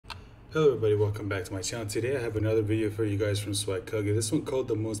Hello everybody, welcome back to my channel. Today I have another video for you guys from Swagkage. This one called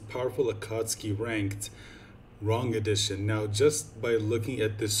the most powerful Akatsuki ranked wrong edition. Now just by looking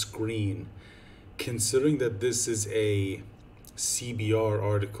at this screen, considering that this is a CBR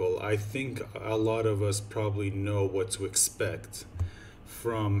article, I think a lot of us probably know what to expect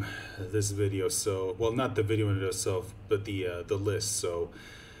from this video. So, well, not the video in itself, but the list. So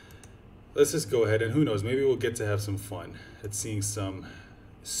let's just go ahead and who knows, maybe we'll get to have some fun at seeing some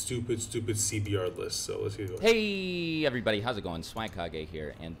stupid CBR lists. So let's go. Hey everybody, how's it going? Swagkage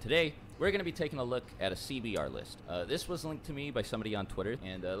here, and today we're going to be taking a look at a CBR list. This was linked to me by somebody on Twitter,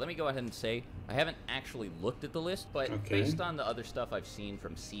 and let me go ahead and say I haven't actually looked at the list, but based on the other stuff I've seen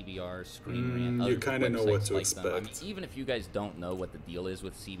from CBR, Screen Rant, you kind of know what to like expect. I mean, even if you guys don't know what the deal is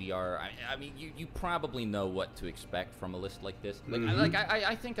with CBR, I mean, you probably know what to expect from a list like this. Like,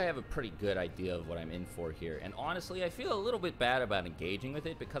 I think I have a pretty good idea of what I'm in for here, and honestly, I feel a little bit bad about engaging with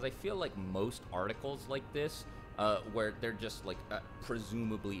it because I feel like most articles like this, where they're just like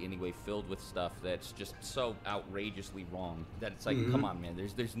presumably anyway filled with stuff that's just so outrageously wrong that it's like, come on, man,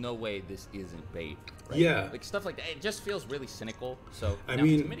 there's no way this isn't bait, right? Yeah, like stuff like that, it just feels really cynical. So I now,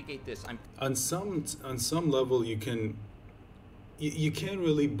 mean, to mitigate this, I'm on some level you can't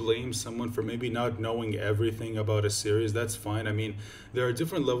really blame someone for maybe not knowing everything about a series. That's fine. I mean, there are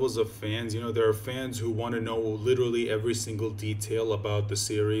different levels of fans. You know, there are fans who want to know literally every single detail about the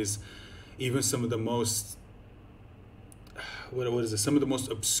series, even some of the most what is it? Some of the most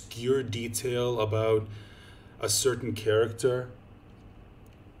obscure detail about a certain character.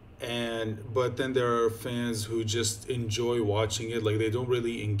 But then there are fans who just enjoy watching it, like they don't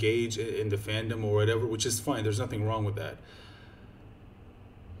really engage in the fandom or whatever, which is fine. There's nothing wrong with that.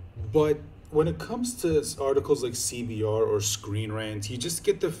 But when it comes to articles like CBR or Screen Rant, you just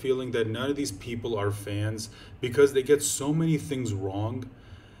get the feeling that none of these people are fans because they get so many things wrong,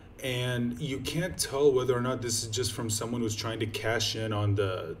 and you can't tell whether or not this is just from someone who's trying to cash in on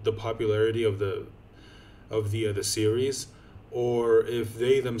the popularity of the series, or if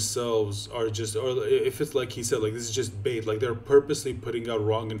they themselves are just, or if it's like he said, like this is just bait, like they're purposely putting out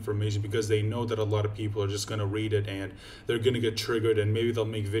wrong information because they know that a lot of people are just going to read it and they're going to get triggered, and maybe they'll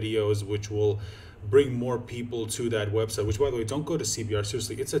make videos which will bring more people to that website, which, by the way, don't go to CBR.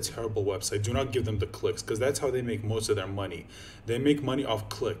 Seriously, it's a terrible website. Do not give them the clicks because that's how they make most of their money. They make money off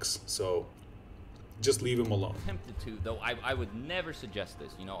clicks, so just leave them alone. tempted to, though I would never suggest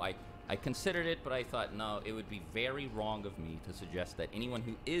this. You know, I considered it, but I thought, no, it would be very wrong of me to suggest that anyone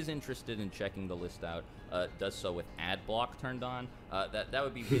who is interested in checking the list out does so with ad block turned on. That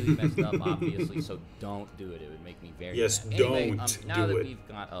would be really messed up, obviously, so don't do it. It would make me very Yes, mad. Anyway, don't now do that it. we've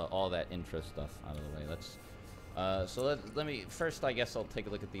got all that intro stuff out of the way, let me first, I guess I'll take a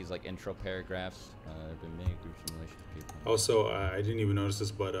look at these like intro paragraphs. There have been many groups and relations of people. Also, I didn't even notice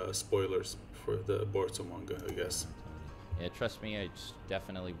this, but spoilers for the Boruto manga, I guess. Yeah, trust me, I just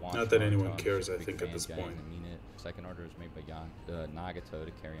definitely want. Not that anyone Naruto. I'm cares, just a I big think, at fan, this guys. point. I mean it. Second order was made by Nagato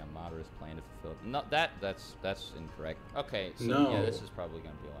to carry on Madara's plan to fulfill. No, that's incorrect. Okay, so No. yeah, this is probably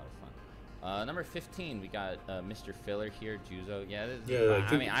gonna be a lot of fun. Number 15, we got Mr. Filler here, Juzo. Yeah,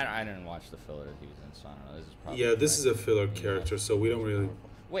 I mean, I didn't watch the filler that he was in, so I don't know. This is probably Yeah, this is a filler character, so we don't really.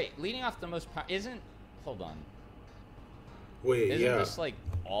 Wait, leading off the most isn't. Hold on. Wait, Isn't yeah. this like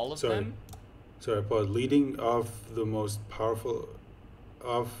all of Sorry. them? Sorry, but leading off the most powerful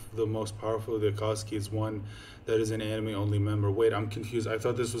of the Akatsuki is one that is an anime only member. Wait, I'm confused. I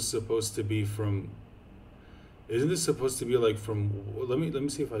thought this was supposed to be from. Isn't this supposed to be like from? Let me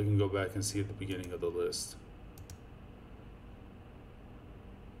see if I can go back and see at the beginning of the list.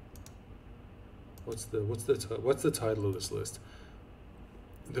 What's the title of this list?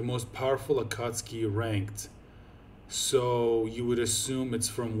 The most powerful Akatsuki ranked. So you would assume it's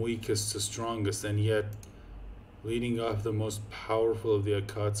from weakest to strongest, and yet leading off the most powerful of the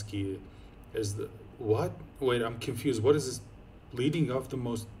Akatsuki is the what? Wait, I'm confused. What is this? Leading off the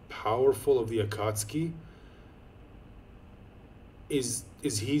most powerful of the Akatsuki? Is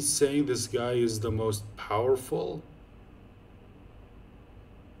he saying this guy is the most powerful?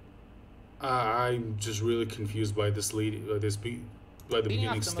 I'm just really confused by this by the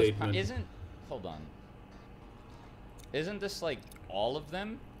beginning statement. Hold on. Isn't this like all of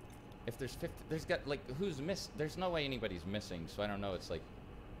them? If there's 50, there's got like who's missed? There's no way anybody's missing, so I don't know. It's like,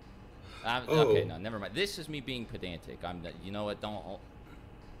 okay, no, never mind. This is me being pedantic. You know what? Don't.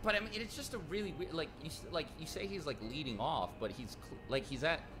 But I mean, it's just a really weird. Like you say he's like leading off, but he's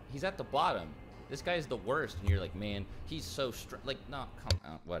at the bottom. This guy's the worst, and you're like, man, he's so like, no, come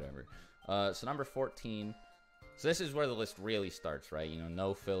on, whatever. So number 14. So this is where the list really starts, right? You know,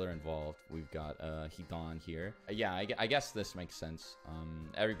 no filler involved. We've got Hidan here. Yeah, I guess this makes sense.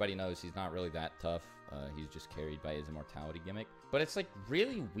 Everybody knows he's not really that tough. He's just carried by his immortality gimmick. But it's like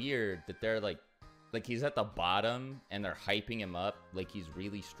really weird that they're like he's at the bottom and they're hyping him up like he's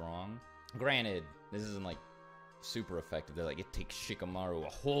really strong. Granted, this isn't like super effective. They're like, it takes Shikamaru a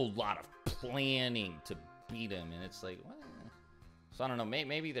whole lot of planning to beat him, and it's like, what? So I don't know,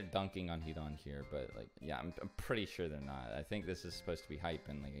 maybe they're dunking on Hidan here, but like, yeah, I'm pretty sure they're not. I think this is supposed to be hype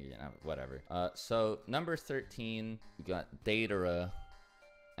and like, you know, whatever. So number 13, we got Deidara,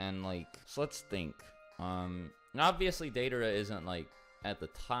 and like, so let's think. Obviously Deidara isn't like at the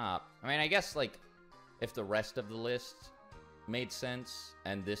top. I mean, I guess like if the rest of the list made sense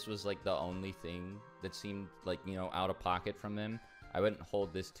and this was like the only thing that seemed like, you know, out of pocket from them, I wouldn't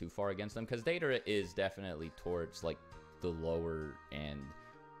hold this too far against them, because Deidara is definitely towards like the lower end,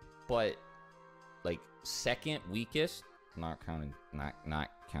 but like second weakest, not counting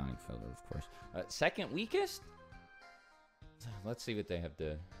filler, of course. Second weakest. Let's see what they have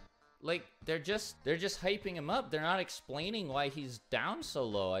to. Like, they're just hyping him up. They're not explaining why he's down so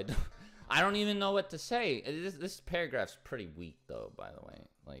low. I don't even know what to say. This paragraph's pretty weak, though, by the way.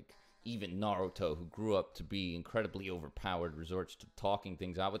 Like, even Naruto, who grew up to be incredibly overpowered, resorts to talking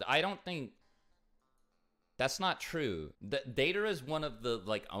things out with. I don't think that's not true. Deidara is one of the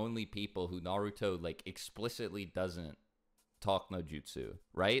like only people who Naruto like explicitly doesn't talk no jutsu,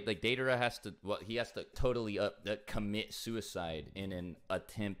 right? Like Deidara has to, he has to totally commit suicide in an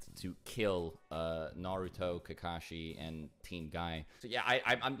attempt to kill Naruto, Kakashi, and Team Guy. So yeah,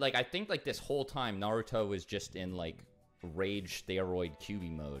 I'm like, I think like this whole time Naruto was just in like rage steroid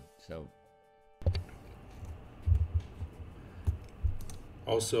QB mode. So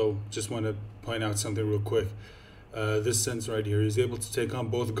also, just want to point out something real quick. This sentence right here, he's able to take on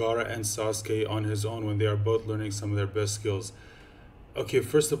both Gaara and Sasuke on his own when they are both learning some of their best skills. Okay,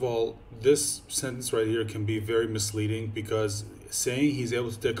 first of all, this sentence right here can be very misleading, because saying he's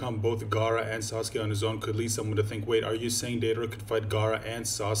able to take on both Gaara and Sasuke on his own could lead someone to think, wait, are you saying Deidara could fight Gaara and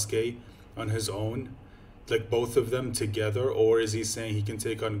Sasuke on his own? Like both of them together? Or is he saying he can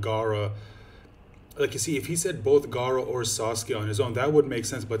take on Gaara? Like, you see, if he said both Gaara or Sasuke on his own, that would make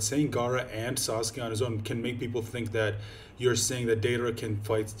sense. But saying Gaara and Sasuke on his own can make people think that you're saying that Deidara can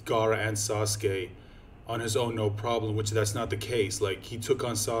fight Gaara and Sasuke on his own, no problem, which that's not the case. Like, he took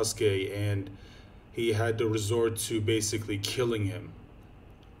on Sasuke and he had to resort to basically killing him.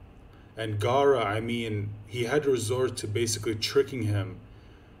 And Gaara, I mean, he had to resort to basically tricking him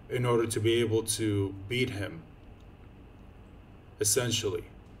in order to be able to beat him, essentially.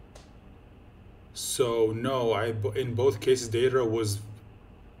 So no, in both cases Deidara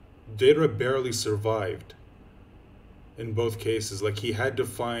barely survived. In both cases, like, he had to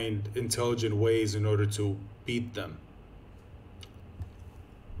find intelligent ways in order to beat them.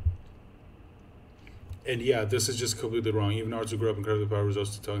 And yeah, this is just completely wrong. Even Naruto grew up incredibly powerful,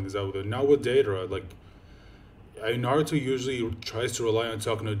 results to telling this out with it. Not with Deidara. Like, Naruto usually tries to rely on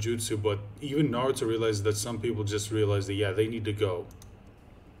talking no jutsu, but even Naruto realizes that some people just realize that, yeah, they need to go.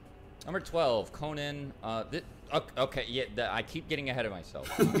 Number 12, Conan. Okay, yeah, I keep getting ahead of myself.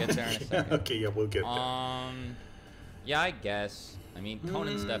 We'll get there in a second. Okay, yeah, we'll get there. Yeah, I guess. I mean,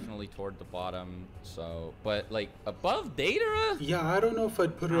 Conan's definitely toward the bottom, so, but like above Deidara? Yeah, I don't know if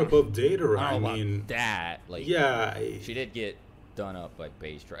I'd put her above Deidara. I mean, about that, like, yeah, she did get done up by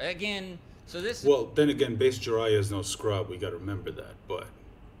Base Jiraiya again. So this. Well, then again, Base Jiraiya is no scrub. We gotta remember that. But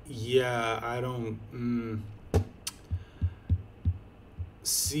yeah, I don't.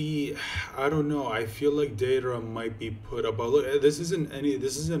 See, I don't know. I feel like Deidara might be put above. Look, this isn't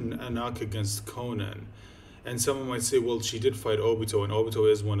a knock against Conan. And someone might say, well, she did fight Obito, and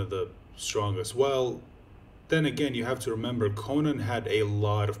Obito is one of the strongest. Well, then again, you have to remember, Conan had a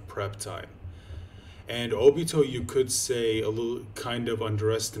lot of prep time. And Obito, you could say, a little kind of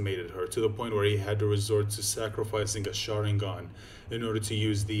underestimated her, to the point where he had to resort to sacrificing a Sharingan in order to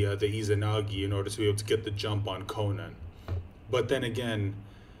use the Izanagi in order to be able to get the jump on Conan. But then again,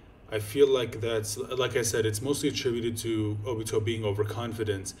 I feel like that's, like I said, it's mostly attributed to Obito being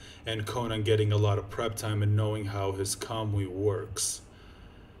overconfident and Conan getting a lot of prep time and knowing how his Kamui works.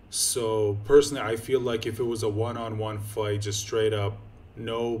 So personally, I feel like if it was a one-on-one fight, just straight up,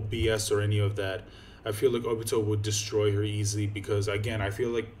 no BS or any of that, I feel like Obito would destroy her easily, because again, I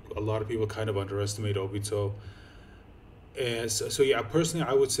feel like a lot of people kind of underestimate Obito. And so yeah, personally,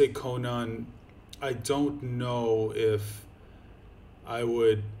 I would say Conan. I don't know if I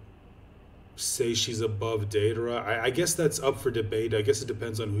would say she's above Deidara. I guess that's up for debate. I guess it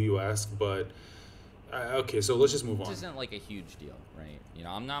depends on who you ask, but Okay, so let's just move This on. isn't like a huge deal, right? You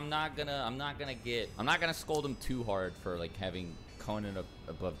know, I'm not gonna scold him too hard for like having Conan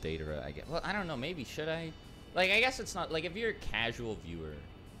above Datara. I guess. Well, I don't know. Maybe should I? Like, I guess it's not like if you're a casual viewer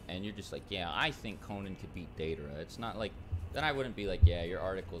and you're just like, yeah, I think Conan could beat Datara. It's not like then I wouldn't be like, yeah, your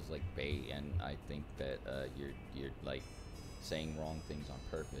article's like bait, and I think that you're like saying wrong things on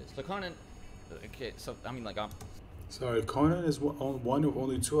purpose. So Conan, okay, so I mean like I'm. Sorry, Conan is one of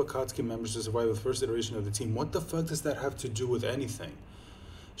only two Akatsuki members to survive the first iteration of the team. What the fuck does that have to do with anything?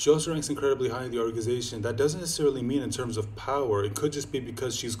 She also ranks incredibly high in the organization. That doesn't necessarily mean in terms of power. It could just be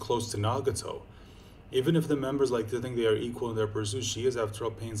because she's close to Nagato. Even if the members like to think they are equal in their pursuit, she is, after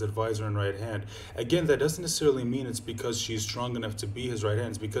all, Pain's advisor and right hand. Again, that doesn't necessarily mean it's because she's strong enough to be his right hand.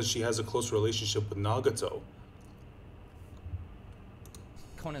 It's because she has a close relationship with Nagato.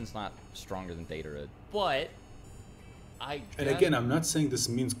 Conan's not stronger than Datara, but And again, I'm not saying this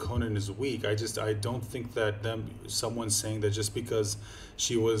means Conan is weak. I don't think that someone saying that just because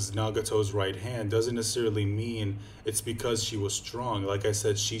she was Nagato's right hand doesn't necessarily mean it's because she was strong. Like I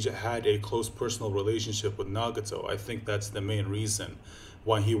said, she had a close personal relationship with Nagato. I think that's the main reason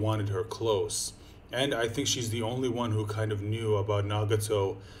why he wanted her close. And I think she's the only one who kind of knew about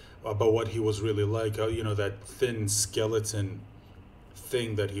Nagato, about what he was really like. That thin skeleton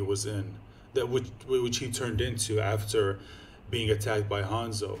thing that he was in. That which he turned into after being attacked by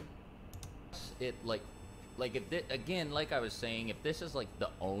Hanzo. It again, like I was saying, if this is like the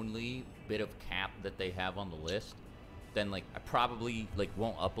only bit of cap that they have on the list, then like I probably like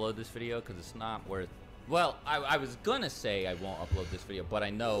won't upload this video because it's not worth. Well, I was gonna say I won't upload this video, but I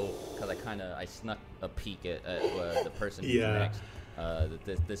know because I snuck a peek at the person who's next.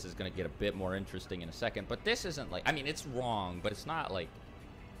 That this is gonna get a bit more interesting in a second, but this isn't like, I mean, it's wrong, but it's not like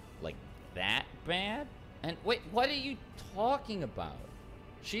that bad. And wait, what are you talking about?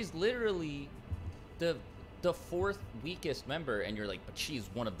 She's literally the fourth weakest member, and you're like, but she's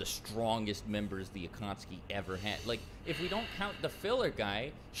one of the strongest members the Akatsuki ever had. Like, if we don't count the filler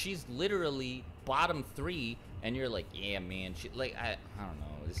guy, she's literally bottom 3, and you're like, yeah, man, she like I don't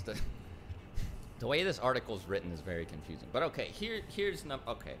know. It's the way this article is written is very confusing. But okay, here's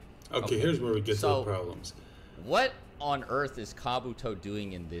okay. Okay, here's where we get to the problems. What on earth is Kabuto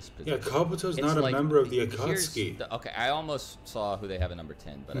doing in this position? Yeah, Kabuto's not a member of the Akatsuki. Okay, I almost saw who they have at number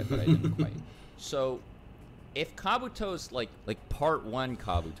 10, but I didn't quite. So, if Kabuto's like part 1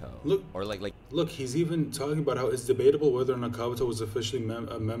 Kabuto, look, he's even talking about how it's debatable whether or not Kabuto was officially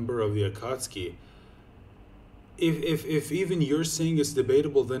a member of the Akatsuki. If even you're saying it's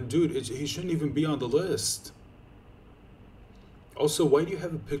debatable, then dude, he shouldn't even be on the list. Also, why do you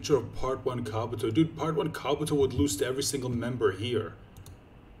have a picture of Part 1 Kabuto? Dude, Part 1 Kabuto would lose to every single member here.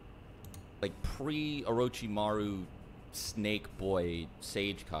 Like pre-Orochimaru Snake Boy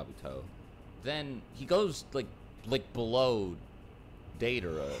Sage Kabuto. Then he goes like below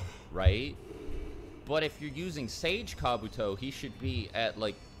Datara, right? But if you're using Sage Kabuto, he should be at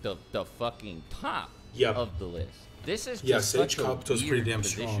like the fucking top of the list. This is just Sage such a Kabuto's weird pretty damn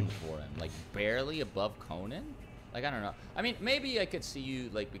position strong for him. Like barely above Conan. Like, I don't know. I mean, maybe I could see you,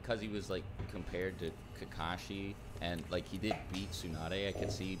 like, because he was, like, compared to Kakashi, and, like, he did beat Tsunade, I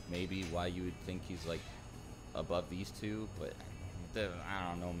could see maybe why you would think he's, like, above these two, but I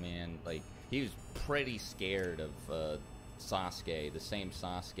don't know, man. Like, he was pretty scared of Sasuke, the same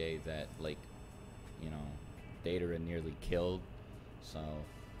Sasuke that, like, you know, Datara nearly killed, so...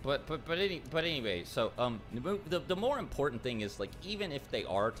 But anyway, so the more important thing is, like, even if they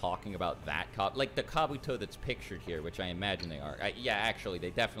are talking about that like the Kabuto that's pictured here, which I imagine they are. Yeah, actually, they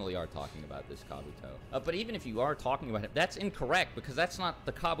definitely are talking about this Kabuto. But even if you are talking about it, that's incorrect because that's not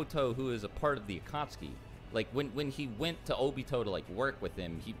the Kabuto who is a part of the Akatsuki. Like when he went to Obito to like work with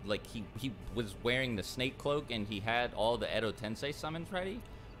him, he was wearing the snake cloak and he had all the Edo Tensei summons ready.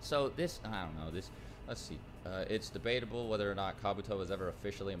 So this, I don't know, this. Let's see. It's debatable whether or not Kabuto was ever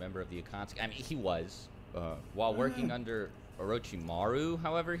officially a member of the Akatsuki. I mean, he was. While working under Orochimaru,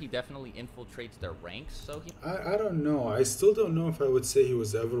 however, he definitely infiltrates their ranks. So I don't know. I still don't know if I would say he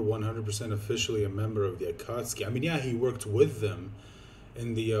was ever 100% officially a member of the Akatsuki. I mean, yeah, he worked with them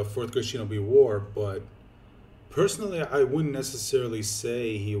in the 4th Great Shinobi War, but personally, I wouldn't necessarily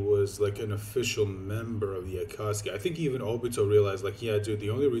say he was like an official member of the Akatsuki. I think even Obito realized, like, yeah, dude, the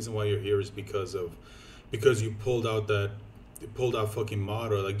only reason why you're here is because you pulled out fucking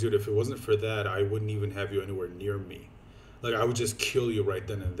motto. Like, dude, if it wasn't for that, I wouldn't even have you anywhere near me. Like, I would just kill you right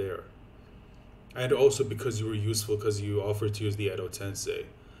then and there. And also because you were useful, because you offered to use the Edo Tensei.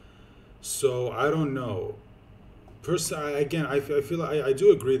 So I don't know. Personally, again, I feel like I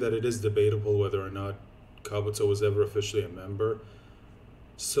do agree that it is debatable whether or not Kabuto was ever officially a member.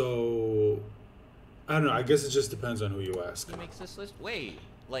 So I don't know. I guess it just depends on who you ask. He makes this list. Wait,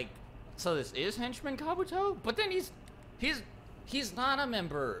 like, so this is henchman Kabuto, but then he's not a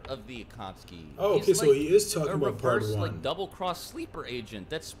member of the Akatsuki. Oh, okay, he's so like he is talking about part reverse, one. like double cross sleeper agent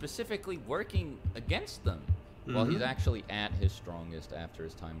that's specifically working against them. Well, he's actually at his strongest after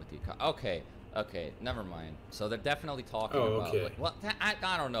his time with the Akatsuki. Okay, never mind. So they're definitely talking about. Okay. Like, well,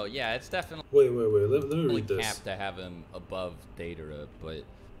 I don't know. Yeah, it's definitely. Wait. Let me read this. Capped to have him above Datara, but.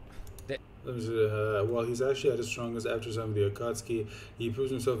 Well, he's actually at his strongest after his time with the Akatsuki. He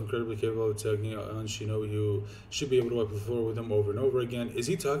proves himself incredibly capable of taking on Shinobi, who should be able to wipe the floor with him over and over again. Is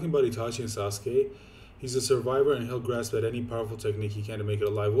he talking about Itachi and Sasuke? He's a survivor, and he'll grasp at any powerful technique he can to make it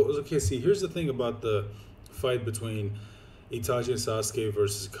alive. Well, okay, see, here's the thing about the fight between Itachi and Sasuke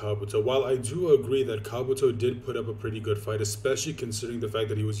versus Kabuto. While I do agree that Kabuto did put up a pretty good fight, especially considering the fact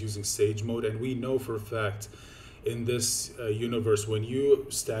that he was using Sage Mode, and we know for a fact in this universe, when you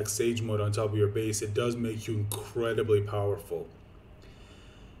stack Sage Mode on top of your base, it does make you incredibly powerful.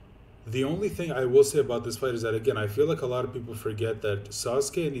 The only thing I will say about this fight is that, again, I feel like a lot of people forget that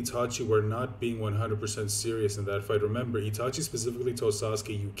Sasuke and Itachi were not being 100% serious in that fight. Remember, Itachi specifically told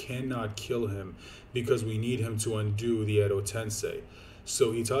Sasuke, you cannot kill him because we need him to undo the Edo Tensei.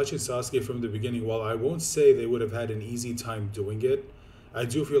 So Itachi and Sasuke from the beginning, while I won't say they would have had an easy time doing it, I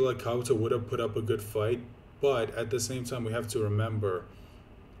do feel like Kabuto would have put up a good fight. But at the same time, we have to remember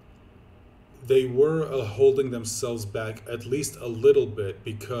they were holding themselves back at least a little bit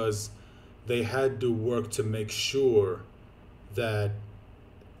because they had to work to make sure that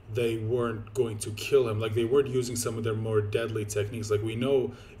they weren't going to kill him. Like, they weren't using some of their more deadly techniques. Like, we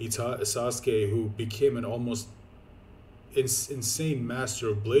know Sasuke, who became an almost insane master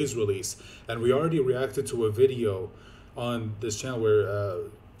of Blaze Release, and we already reacted to a video on this channel where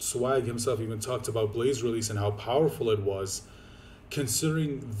Swag himself even talked about Blaze Release and how powerful it was.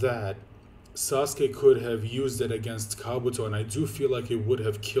 Considering that, Sasuke could have used it against Kabuto, and I do feel like it would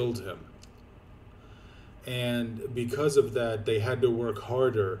have killed him. And because of that, they had to work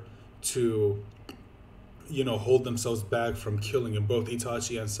harder to, hold themselves back from killing him, both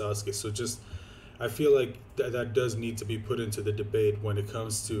Itachi and Sasuke. So I feel like that does need to be put into the debate when it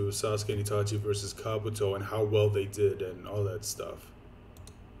comes to Sasuke and Itachi versus Kabuto and how well they did and all that stuff.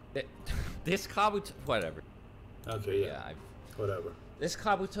 This Kabuto, whatever. Okay, yeah. Whatever. This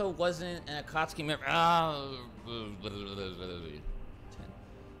Kabuto wasn't an Akatsuki member.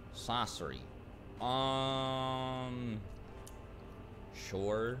 Sasori.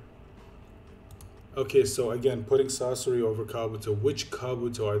 Sure. Okay, so again, putting Sasori over Kabuto, which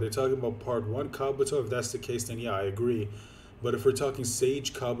Kabuto? Are they talking about part one Kabuto? If that's the case, then yeah, I agree. But if we're talking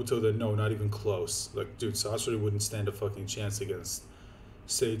Sage Kabuto, then no, not even close. Like, dude, Sasori wouldn't stand a fucking chance against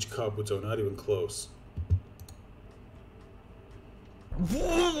Sage Kabuto, not even close.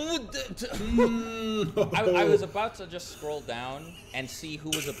 I was about to just scroll down and see who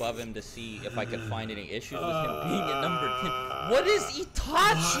was above him to see if I could find any issues with him being at number 10. What is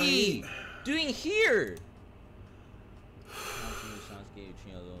Itachi doing here?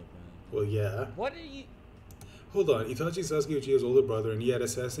 Well, yeah. What are you... Hold on, Itachi is Sasuke Uchiha's older brother, and he had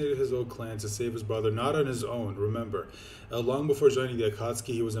assassinated his old clan to save his brother, not on his own, remember. Long before joining the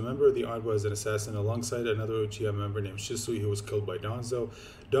Akatsuki, he was a member of the Envoy as an assassin alongside another Uchiha member named Shisui, who was killed by Danzo.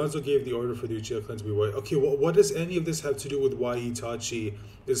 Danzo gave the order for the Uchiha clan to be wiped. Okay, well, what does any of this have to do with why Itachi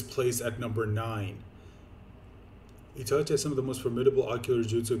is placed at number 9? Itachi has some of the most formidable ocular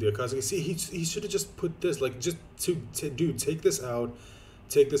jutsu of the Akatsuki. See, he should have just put this, like, just dude, take this out,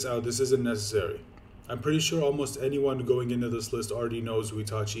 this isn't necessary. I'm pretty sure almost anyone going into this list already knows who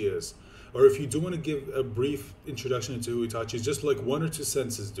Itachi is. Or if you do want to give a brief introduction into who Itachi is, just like 1 or 2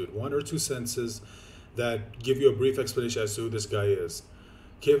 sentences, dude. 1 or 2 sentences that give you a brief explanation as to who this guy is.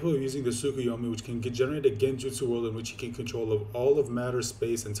 Capable of using the Tsukuyomi, which can generate a genjutsu world in which he can control all of matter,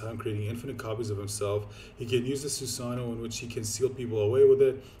 space, and time, creating infinite copies of himself. He can use the Susanoo, in which he can seal people away with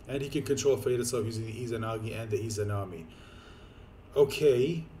it. And he can control fate itself using the Izanagi and the Izanami.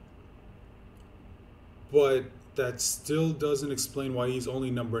 Okay. But that still doesn't explain why he's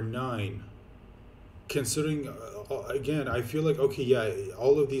only number 9. Considering, again, I feel like, okay, yeah,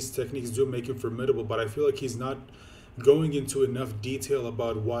 all of these techniques do make him formidable, but I feel like he's not going into enough detail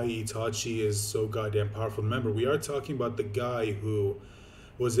about why Itachi is so goddamn powerful. Remember, we are talking about the guy who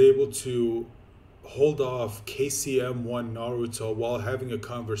was able to hold off KCM1 Naruto while having a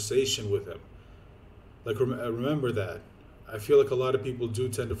conversation with him. Like, remember that. I feel like a lot of people do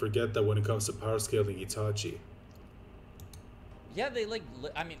tend to forget that when it comes to power scaling Itachi. Yeah, they like.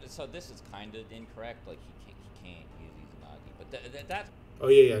 I mean, so this is kind of incorrect. Like he can't use Izanagi, but that. Oh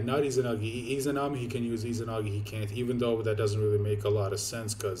yeah, not Izanagi. Izanami he can use. Izanagi he can't. Even though that doesn't really make a lot of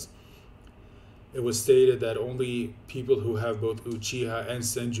sense because it was stated that only people who have both Uchiha and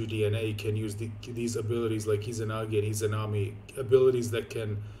Senju DNA can use these abilities like Izanagi and Izanami, abilities that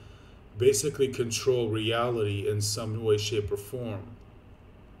can basically control reality in some way, shape, or form.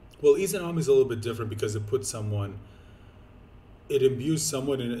 Well, Izanami is a little bit different because it imbues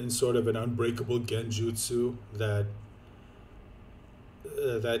someone in sort of an unbreakable genjutsu that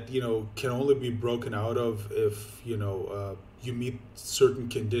can only be broken out of if you meet certain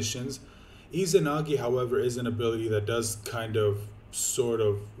conditions. Izanagi, however, is an ability that does kind of sort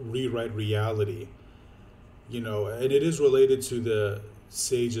of rewrite reality, and it is related to the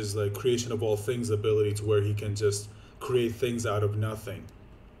sage's like creation of all things ability, to where he can just create things out of nothing.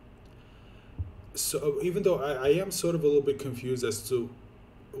 So even though I am sort of a little bit confused as to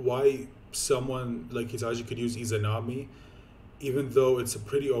why someone like Itachi could use Izanami, even though it's a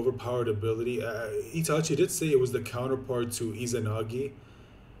pretty overpowered ability. Itachi did say it was the counterpart to Izanagi,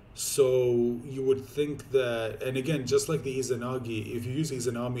 so you would think that, and again, just like the Izanagi, if you use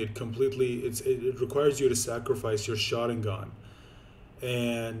Izanami, it requires you to sacrifice your Sharingan,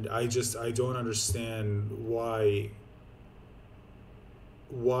 and I don't understand why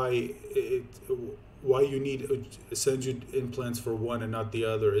it why you need Senju implants for one and not the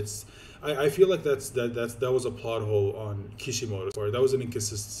other. I feel like that was a plot hole on Kishimoto's part. That was an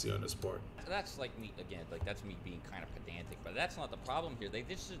inconsistency on his part. That's like me again. Like that's me being kind of pedantic, but that's not the problem here. They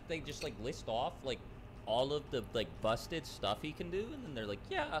just like list off like all of the like busted stuff he can do, and then they're like,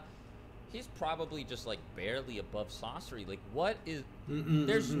 yeah, he's probably just like barely above Sasori. Like, what is?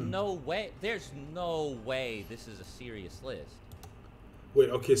 There's no way. There's no way this is a serious list. Wait,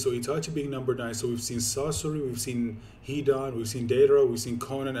 okay, so Itachi being number 9, so we've seen Sasori, we've seen Hidan, we've seen Deidara, we've seen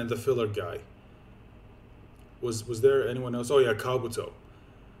Conan, and the filler guy. Was there anyone else? Oh yeah, Kabuto.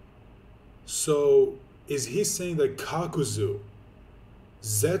 So, is he saying that Kakuzu,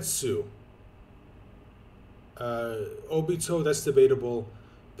 Zetsu, Obito, that's debatable.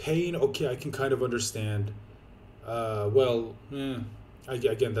 Pain, okay, I can kind of understand.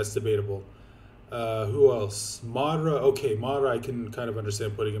 Again, that's debatable. Who else? Madara. Okay, Madara. I can kind of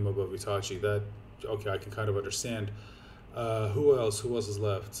understand putting him above Itachi. Okay, I can kind of understand. Who else? Who else is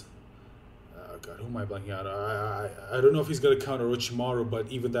left? God, who am I blanking out? I don't know if he's gonna count Orochimaru, but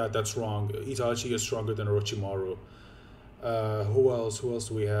even that's wrong. Itachi is stronger than Orochimaru. Who else? Who else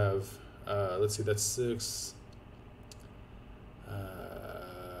do we have? Let's see. That's 6.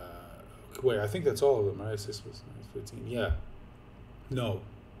 Wait, I think that's all of them, right? 6 plus 15. Yeah. No,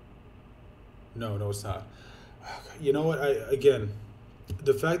 it's not. You know what?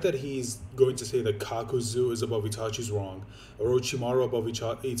 The fact that he's going to say that Kakuzu is above Itachi's wrong, Orochimaru above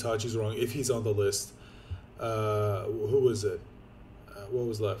Itachi's wrong, if he's on the list. Who was it? What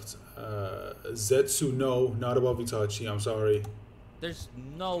was left? Zetsu, no, not above Itachi. I'm sorry. There's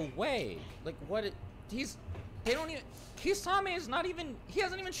no way. Like, they don't even... Kisame is not even... He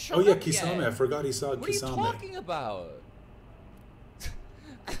hasn't even shown up yet. Kisame. I forgot he saw Kisame. What are you talking about?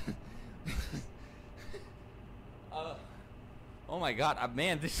 Oh my god,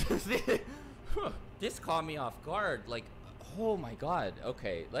 man, this caught me off guard. Like, oh my god.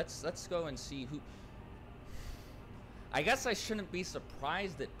 Okay, let's go and see who. I guess I shouldn't be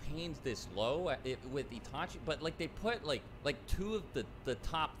surprised that Pain's this low with Itachi, but like they put like 2 of the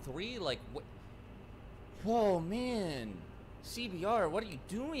top 3. Like, what? Whoa, man. CBR, what are you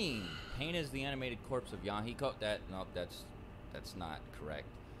doing? Pain is the animated corpse of Yahiko. That's not correct.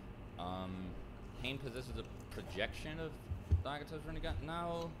 Pain possesses a projection of Nagato's Rinnegan?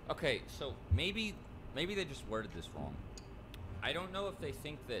 No. Okay, so maybe they just worded this wrong. I don't know if they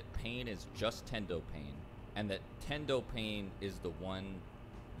think that Pain is just Tendo Pain, and that Tendo Pain is the one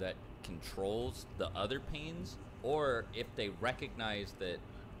that controls the other pains, or if they recognize that,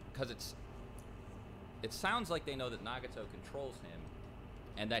 because it sounds like they know that Nagato controls him,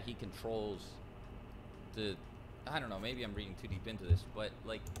 and that he controls I don't know, maybe I'm reading too deep into this, but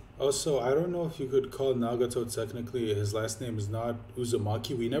like... Also, I don't know if you could call Nagato technically, his last name is not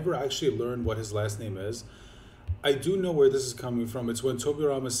Uzumaki. We never actually learned what his last name is. I do know where this is coming from. It's when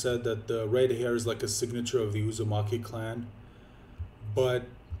Tobirama said that the red hair is like a signature of the Uzumaki clan. But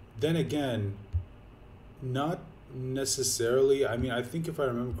then again, not necessarily. I mean, I think if I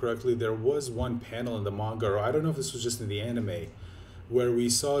remember correctly, there was one panel in the manga, or I don't know if this was just in the anime, where we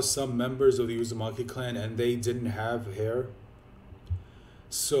saw some members of the Uzumaki clan and they didn't have hair.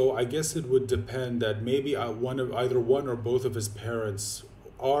 So I guess it would depend that maybe either one or both of his parents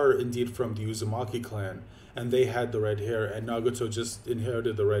are indeed from the Uzumaki clan, and they had the red hair, and Nagato just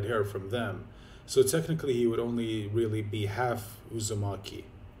inherited the red hair from them. So technically he would only really be half Uzumaki.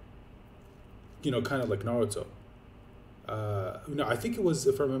 Kind of like Naruto. No, I think it was,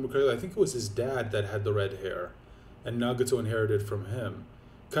 if I remember correctly, I think it was his dad that had the red hair, and Nagato inherited from him.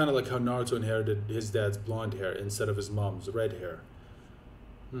 Kind of like how Naruto inherited his dad's blonde hair instead of his mom's red hair.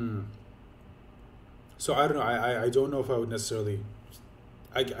 Hmm. So I don't know. I don't know if I would necessarily.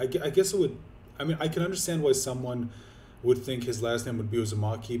 I guess it would. I mean, I can understand why someone would think his last name would be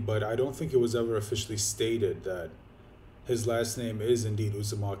Uzumaki, but I don't think it was ever officially stated that his last name is indeed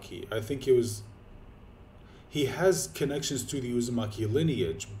Uzumaki. I think it was. He has connections to the Uzumaki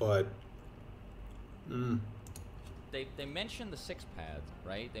lineage, but. They mention the six paths,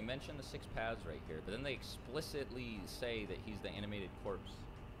 right? They mention the six paths right here, but then they explicitly say that he's the animated corpse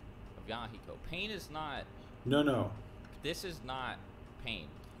of Yahiko. Pain is not. No. This is not Pain.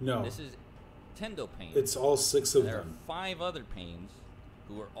 No. This is Tendo Pain. It's all six of there them. There are 5 other Pains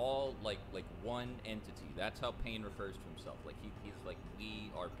who are all like one entity. That's how Pain refers to himself. Like he's like, we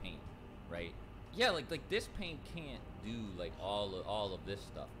are Pain, right? Yeah, like this Pain can't do like all of this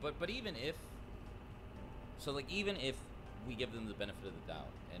stuff. But even if. So, like, even if we give them the benefit of the doubt,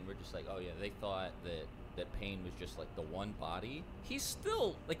 and we're just like, oh, yeah, they thought that Pain was just, like, the one body, he's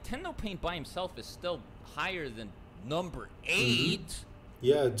still, like, Tendo Pain by himself is still higher than number 8.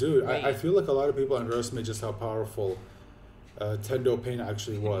 Yeah, dude, I feel like a lot of people underestimate just how powerful Tendo Pain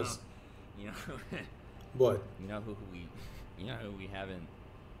actually was. You know, what? You know who we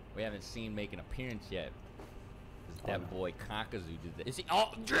haven't seen make an appearance yet. That boy Kakazu did that. Is he?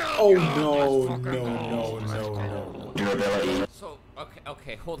 Oh no. So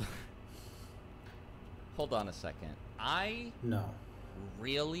okay, hold on a second. I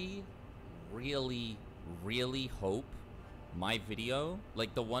really hope my video,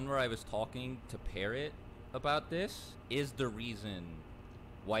 like the one where I was talking to Parrot about this, is the reason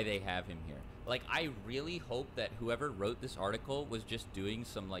why they have him here. Like, I really hope that whoever wrote this article was just doing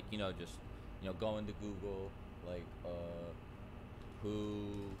some, like, going to Google, like, who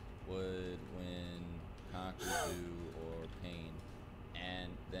would win Akatsuki or Pain,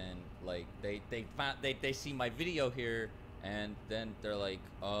 and then like they see my video here, and then they're like,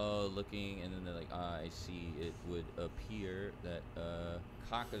 oh, looking, and then they're like, I see, it would appear that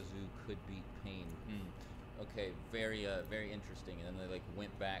Kakazu could beat Pain. Okay, very interesting. And then they like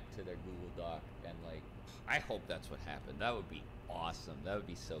went back to their Google Doc, and like, I hope that's what happened. That would be awesome. That would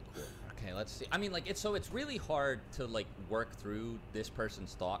be so cool. Okay, let's see. I mean, like, it's really hard to like work through this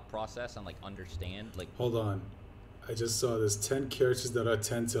person's thought process and like understand. Like, hold on, I just saw this 10 characters that are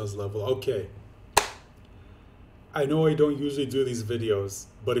 10 tails level. Okay, I know I don't usually do these videos,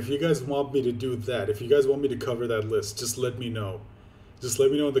 but if you guys want me to do that, if you guys want me to cover that list, just let me know. Just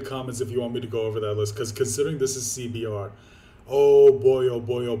let me know in the comments if you want me to go over that list, because considering this is CBR, oh boy,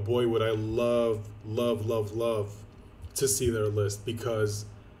 would I love to see their list, because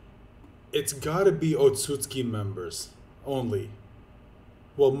it's gotta be Otsutsuki members only.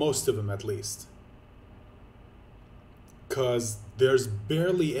 Well, most of them at least. Because there's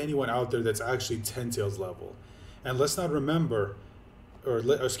barely anyone out there that's actually 10 tails level. And let's not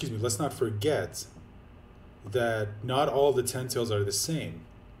let's not forget that not all the 10 tails are the same.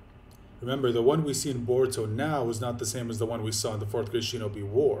 Remember, the one we see in Boruto now is not the same as the one we saw in the 4th grade Shinobi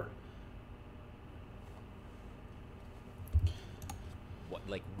War.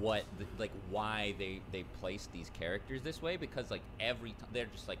 Why they place these characters this way? Because like every time they're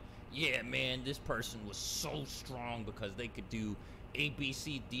just like, yeah, man, this person was so strong because they could do A, B,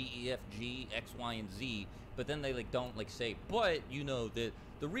 C, D, E, F, G, X, Y, and Z. But then they like don't like say, but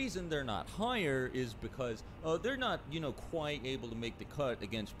the reason they're not higher is because they're not quite able to make the cut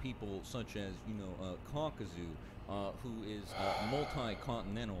against people such as Kakazu, who is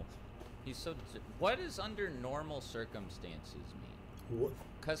multi-continental. He's so. What does under normal circumstances mean?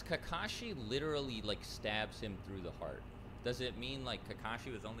 Because Kakashi literally like stabs him through the heart. Does it mean like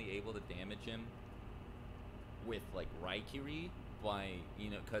Kakashi was only able to damage him with like Raikiri by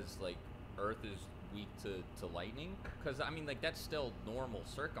because like Earth is weak to lightning? Because I mean, like, that's still normal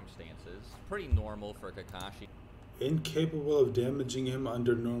circumstances. Pretty normal for Kakashi. Incapable of damaging him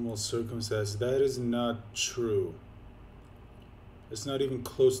under normal circumstances. That is not true. It's not even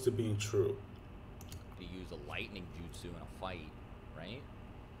close to being true. To use a lightning jutsu in a fight, right?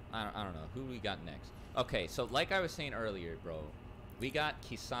 I don't know. Who we got next? Okay, so like I was saying earlier, bro, we got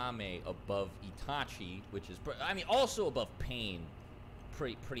Kisame above Itachi, which is, I mean, also above Pain.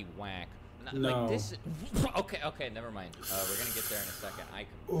 Pretty whack. No. Like this. Okay, never mind. We're gonna get there in a second.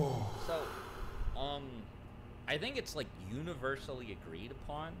 I think it's like universally agreed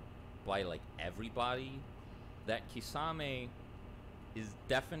upon by like everybody that Kisame is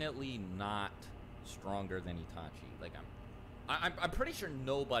definitely not stronger than Itachi. Like I'm pretty sure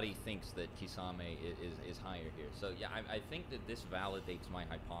nobody thinks that Kisame is higher here. So yeah, I think that this validates my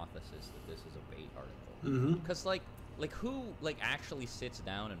hypothesis that this is a bait article. Because like who like actually sits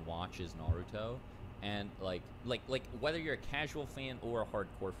down and watches Naruto, and like whether you're a casual fan or a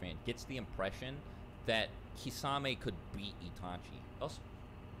hardcore fan gets the impression that Kisame could beat Itachi. Also,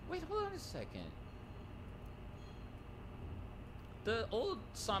 wait, hold on a second. The old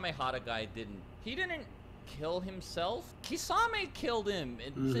Samehada guy didn't kill himself. Kisame killed him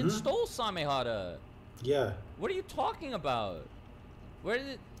and stole Samehada. Yeah. What are you talking about? Where did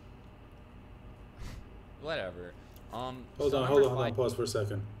it... Whatever. Hold on, pause for a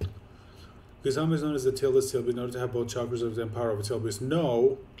second. Kisame is known as the tailless tail beast in order to have both chakras of the power of a tail beast.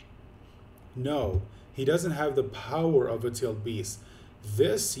 No. He doesn't have the power of a tailed beast.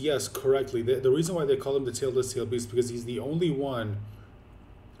 This, yes, correctly. The reason why they call him the tailless tail beast is because he's the only one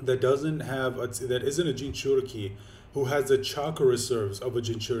that doesn't have that isn't a Jinchuriki who has the chakra reserves of a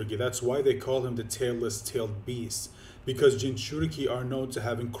Jinchuriki. That's why they call him the tailless tailed beast, because Jinchuriki are known to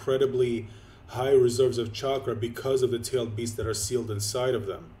have incredibly high reserves of chakra because of the tailed beasts that are sealed inside of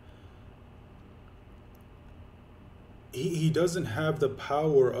them. He doesn't have the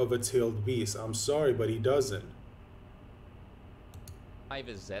power of a tailed beast. I'm sorry, but he doesn't.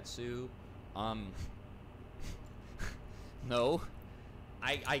 Is Zetsu. No.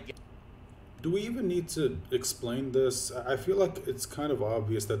 I Do we even need to explain this? I feel like it's kind of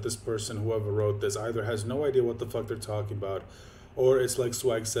obvious that this person, whoever wrote this, either has no idea what the fuck they're talking about, or it's like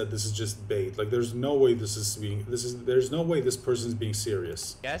Swag said, this is just bait. Like, there's no way there's no way this person's being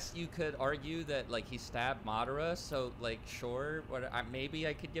serious. Guess you could argue that like he stabbed Madara, so like sure, maybe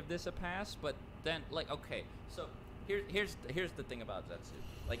I could give this a pass, but then like okay, so here's the thing about Zetsu.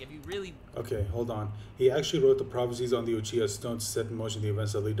 Like, if you really... Okay, hold on. He actually wrote the prophecies on the Uchiha stone to set in motion the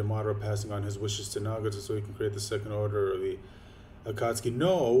events that lead to Madara passing on his wishes to Nagato so he can create the second order of the Akatsuki.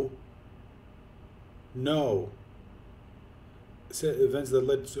 No. Said events that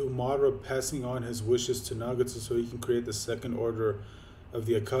led to Madara passing on his wishes to Nagato so he can create the second order of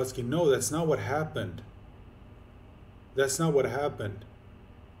the Akatsuki. No, that's not what happened.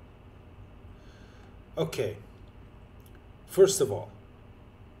 Okay. First of all,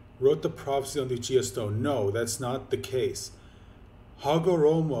 wrote the prophecy on the Uchiha stone. No, that's not the case.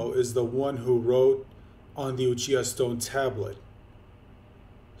 Hagoromo is the one who wrote on the Uchiha stone tablet.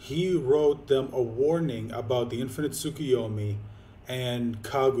 He wrote them a warning about the infinite Tsukuyomi and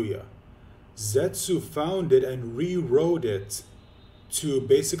Kaguya. Zetsu found it and rewrote it to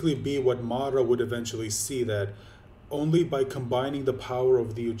basically be what Madara would eventually see, that only by combining the power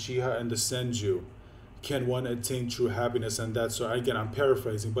of the Uchiha and the Senju can one attain true happiness. And that's, so again, I'm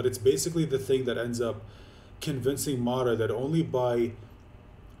paraphrasing, but it's basically the thing that ends up convincing Madara that only by,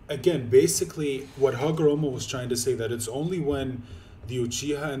 again, basically what Hagoromo was trying to say, that it's only when the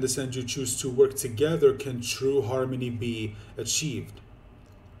Uchiha and the Senju choose to work together can true harmony be achieved.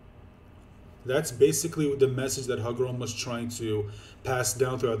 That's basically the message that Hagoromo was trying to pass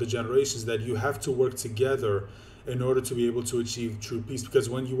down throughout the generations, that you have to work together in order to be able to achieve true peace. Because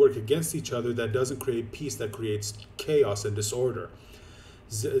when you work against each other, that doesn't create peace, that creates chaos and disorder.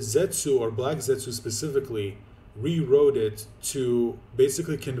 Zetsu, or Black Zetsu specifically, rewrote it to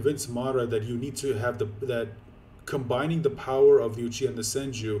basically convince Madara that you need to have that combining the power of the Uchiha and the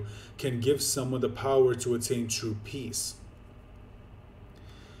Senju can give someone the power to attain true peace.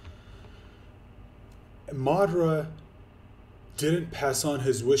 Madara didn't pass on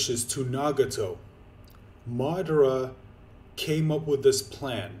his wishes to Nagato. Madara came up with this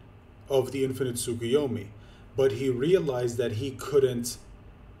plan of the infinite Tsukuyomi, but he realized that he couldn't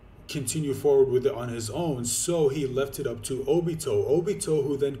continue forward with it on his own, so he left it up to Obito,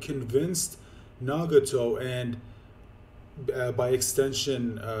 who then convinced Nagato and by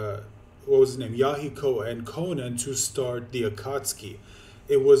extension, what was his name, Yahiko and Conan, to start the Akatsuki.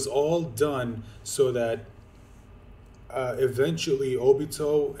 It was all done so that eventually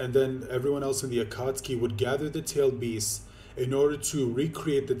Obito and then everyone else in the Akatsuki would gather the tailed beasts in order to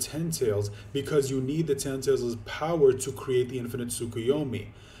recreate the Ten Tails, because you need the Ten Tails' power to create the infinite Tsukuyomi.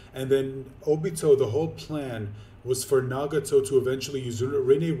 And then Obito, the whole plan was for Nagato to eventually use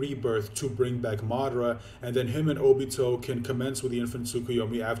Rinne Rebirth to bring back Madara, and then him and Obito can commence with the infinite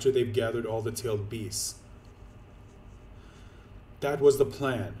Tsukuyomi after they've gathered all the tailed beasts. That was the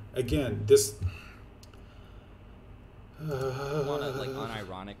plan. Again, this... I want to like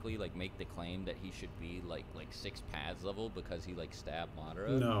unironically like make the claim that he should be like 6 paths level because he like stabbed Madara.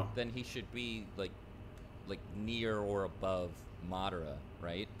 No. Then he should be like near or above Madara,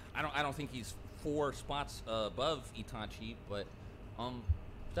 right? I don't think he's 4 spots above Itachi, but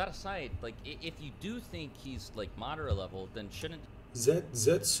that aside, like if you do think he's like Madara level, then shouldn't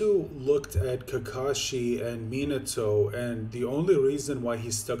Zetsu looked at Kakashi and Minato, and the only reason why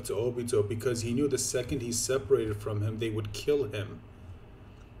he stuck to Obito because he knew the second he separated from him, they would kill him.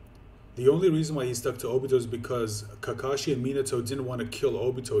 The only reason why he stuck to Obito is because Kakashi and Minato didn't want to kill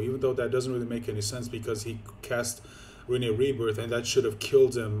Obito, even though that doesn't really make any sense because he cast Rinne Rebirth and that should have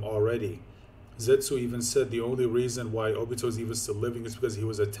killed him already. Zetsu even said the only reason why Obito is even still living is because he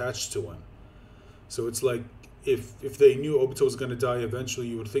was attached to him. So it's like, if they knew Obito was going to die eventually,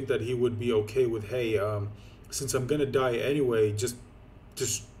 you would think that he would be okay with, hey, since I'm going to die anyway, just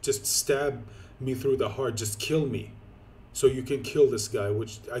stab me through the heart, just kill me, so you can kill this guy.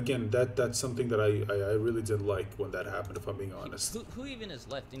 Which again, that's something that I really didn't like when that happened. If I'm being honest. who even is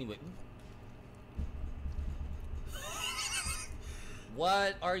left anyway?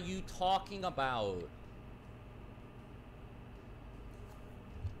 What are you talking about?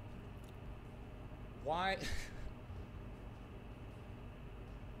 Why?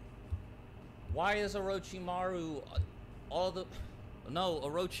 Why is Orochimaru all the? No,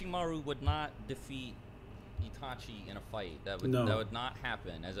 Orochimaru would not defeat Itachi in a fight. That would not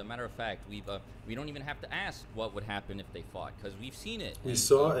happen. As a matter of fact, we don't even have to ask what would happen if they fought because we've seen it. We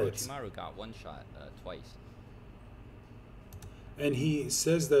saw it. Orochimaru got one shot twice. And he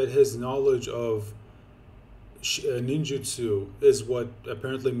says that his knowledge of ninjutsu is what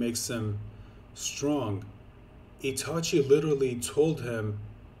apparently makes him strong. Itachi literally told him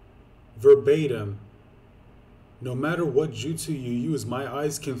verbatim, no matter what jutsu you use, my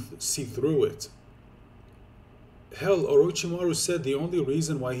eyes can see through it. Hell, Orochimaru said the only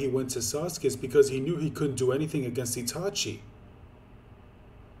reason why he went to Sasuke is because he knew he couldn't do anything against Itachi.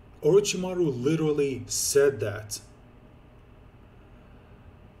 Orochimaru literally said that.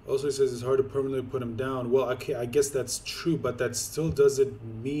 Also, he says it's hard to permanently put him down. Well, okay, I guess that's true, but that still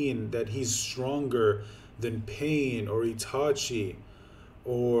doesn't mean that he's stronger than Pain or Itachi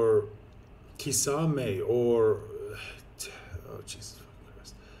or Kisame or... Oh, Jesus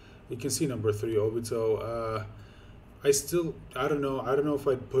Christ. You can see number 3, Obito. I don't know if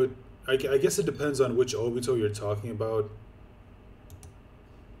I'd put... I guess it depends on which Obito you're talking about.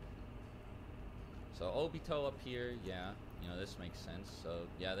 So Obito up here, yeah. You know, this makes sense. So,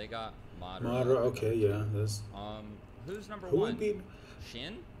 yeah, they got Madara. Madara, okay, yeah. That's... Who's number who 1? would be...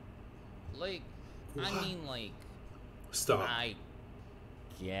 Shin? Like, what? I mean, like... Stop. I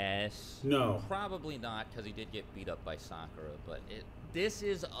guess. No. Probably not, because he did get beat up by Sakura, but this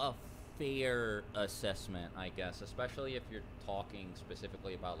is a fair assessment, I guess, especially if you're talking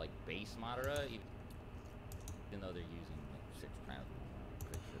specifically about, like, base Madara, even though they're using, like, 6 crowns.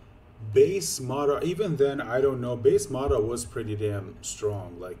 Base Madara, even then, I don't know. Base Madara was pretty damn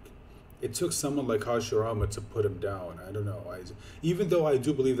strong. Like, it took someone like Hashirama to put him down. I don't know. Even though I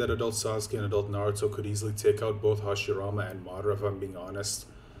do believe that adult Sasuke and adult Naruto could easily take out both Hashirama and Madara, if I'm being honest.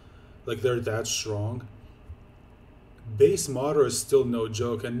 Like, they're that strong. Base Madara is still no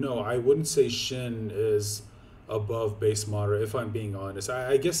joke. And no, I wouldn't say Shin is above base Madara, if I'm being honest.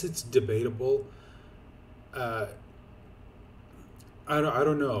 I guess it's debatable. I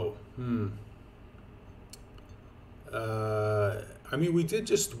don't know. I mean, we did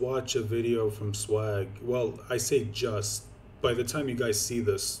just watch a video from Swag. Well, I say just. By the time you guys see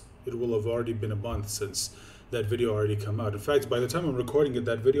this, it will have already been a month since that video already come out. In fact, by the time I'm recording it,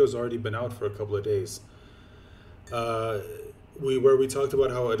 that video has already been out for a couple of days. Where we talked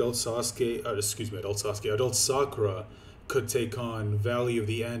about how adult Sakura could take on Valley of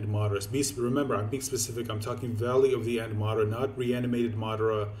the End Madara. Remember, I'm being specific. I'm talking Valley of the End Madara, not reanimated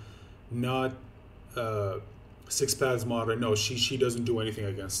Madara, not 6 Paths Madara. No, she doesn't do anything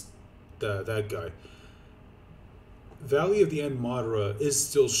against that guy. Valley of the End Madara is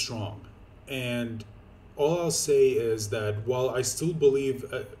still strong, and all I'll say is that while I still believe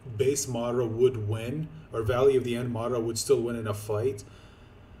base Madara would win, or Valley of the End Madara would still win in a fight,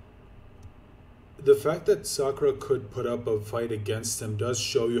 the fact that Sakura could put up a fight against him does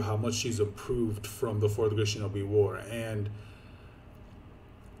show you how much she's improved from the 4th Great Shinobi War. And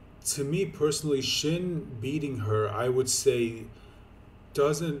to me personally, Shin beating her, I would say,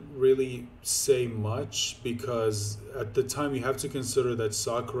 doesn't really say much, because at the time you have to consider that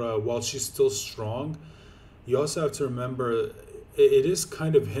Sakura, while she's still strong, you also have to remember it is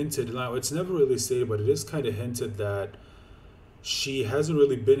kind of hinted, now it's never really stated, but it is kind of hinted that she hasn't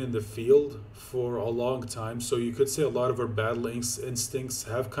really been in the field for a long time, so you could say a lot of her battle instincts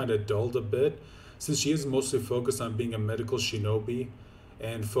have kind of dulled a bit, since she is mostly focused on being a medical shinobi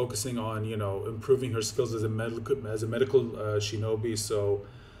and focusing on, you know, improving her skills as a medical shinobi. So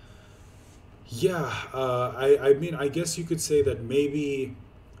yeah, I mean, I guess you could say that maybe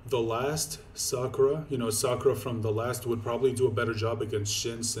the last Sakura, Sakura from the last would probably do a better job against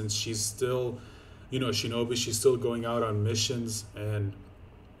Shin since she's still, Shinobi, she's still going out on missions and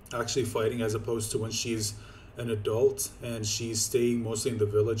actually fighting as opposed to when she's an adult and she's staying mostly in the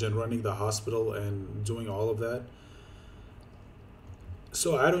village and running the hospital and doing all of that.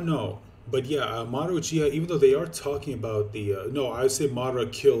 So I don't know. But yeah, Madara Uchiha, even though they are talking about the no, I would say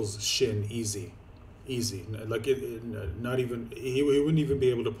Madara kills Shin easy, easy. Like not even he wouldn't even be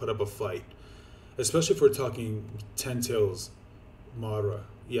able to put up a fight, especially if we're talking ten tails. Madara,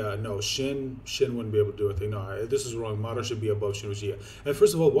 yeah, no, Shin wouldn't be able to do a thing. No, this is wrong. Madara should be above Shin Uchiha. And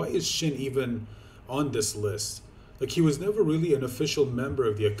first of all, why is Shin even on this list? Like he was never really an official member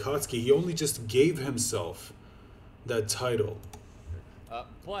of the Akatsuki. He only just gave himself that title.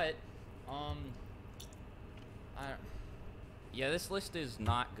 But I, yeah, this list is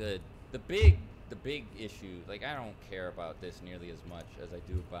not good. The big issue, like I don't care about this nearly as much as I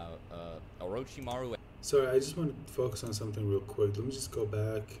do about Orochimaru. Sorry, I just want to focus on something real quick. Let me just go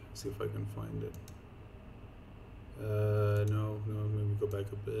back, see if I can find it. No, maybe go back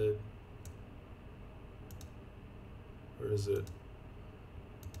a bit. Where is it?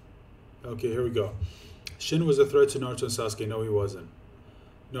 Okay, here we go. Shin was a threat to Naruto and Sasuke. No, he wasn't.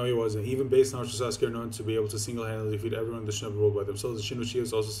 No, he wasn't. Even base Naruto and Sasuke are known to be able to single-handedly defeat everyone in the Shinobi world by themselves. The Shin Uchiha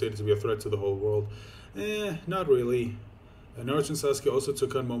is also stated to be a threat to the whole world. Not really. Naruto and Sasuke also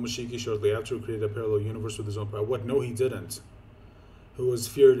took on Momoshiki shortly after, who created a parallel universe with his own power. What? No, he didn't. Who was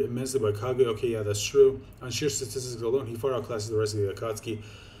feared immensely by Kage. Okay, yeah, that's true. On sheer statistics alone, he far outclasses the rest of the Akatsuki.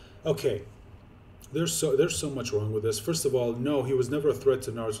 Okay, there's so much wrong with this. First of all, no, he was never a threat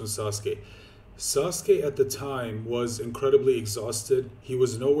to Naruto and Sasuke. Sasuke at the time was incredibly exhausted. He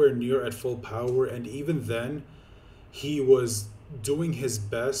was nowhere near at full power, and even then, he was doing his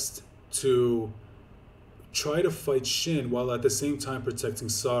best to try to fight Shin while at the same time protecting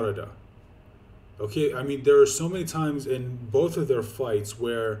Sarada. Okay, I mean, there are so many times in both of their fights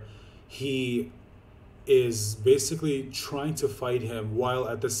where he is basically trying to fight him while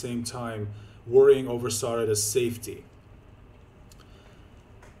at the same time worrying over Sarada's safety.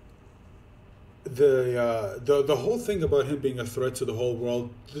 The whole thing about him being a threat to the whole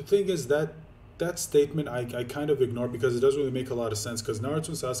world, the thing is that statement I kind of ignore because it doesn't really make a lot of sense, because Naruto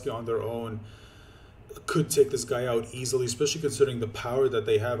and Sasuke on their own could take this guy out easily, especially considering the power that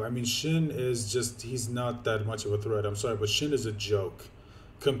they have. I mean, Shin is just, he's not that much of a threat. I'm sorry, but Shin is a joke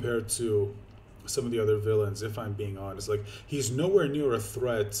compared to some of the other villains, if I'm being honest. Like, he's nowhere near a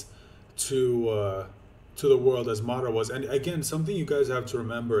threat to the world as Madara was. And again, something you guys have to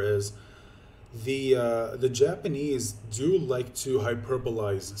remember is the Japanese do like to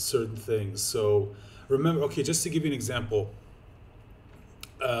hyperbolize certain things. So remember, okay, just to give you an example,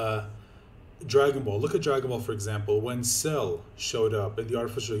 Dragon Ball. Look at Dragon Ball, for example. When Cell showed up in the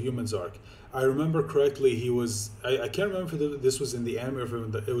Artificial Humans arc, I remember correctly, he was... I can't remember if this was in the anime or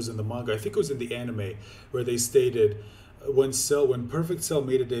if it was in the manga. I think it was in the anime, where they stated when Perfect Cell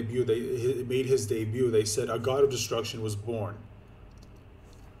made his debut, they said a god of destruction was born.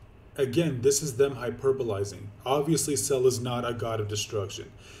 Again, this is them hyperbolizing. Obviously, Cell is not a god of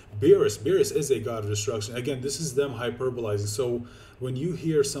destruction. Beerus is a god of destruction. Again, this is them hyperbolizing. So when you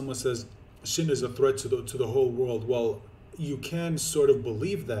hear someone says Shin is a threat to the whole world, well, you can sort of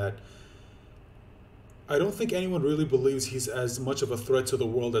believe that. I don't think anyone really believes he's as much of a threat to the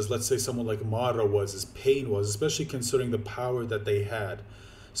world as, let's say, someone like Madara was, as Pain was, especially considering the power that they had.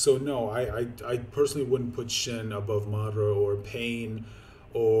 So no, I personally wouldn't put Shin above Madara or Pain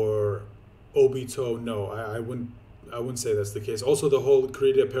or Obito. No, I wouldn't say that's the case. Also, the whole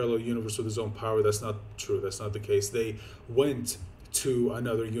created a parallel universe with his own power, that's not true. That's not the case. They went to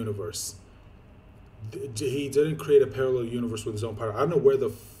another universe. He didn't create a parallel universe with his own power. I don't know where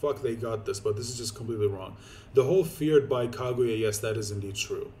the fuck they got this, but this is just completely wrong. The whole feared by Kaguya, yes, that is indeed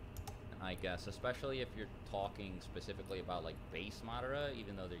true. I guess, especially if you're talking specifically about like base Madara,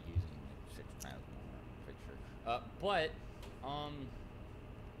 even though they're using like 6 times more picture.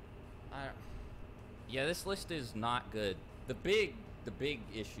 Yeah, this list is not good. The big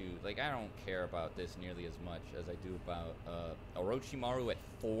issue, like I don't care about this nearly as much as I do about Orochimaru at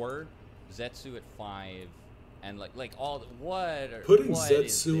 4. Zetsu at 5, and like all putting what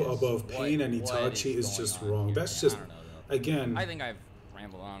Zetsu above Pain and Itachi is just wrong. Here? That's just, again, I think I've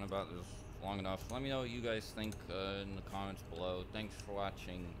rambled on about this long enough. Let me know what you guys think in the comments below. Thanks for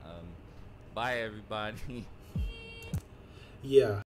watching. Bye everybody. Yeah.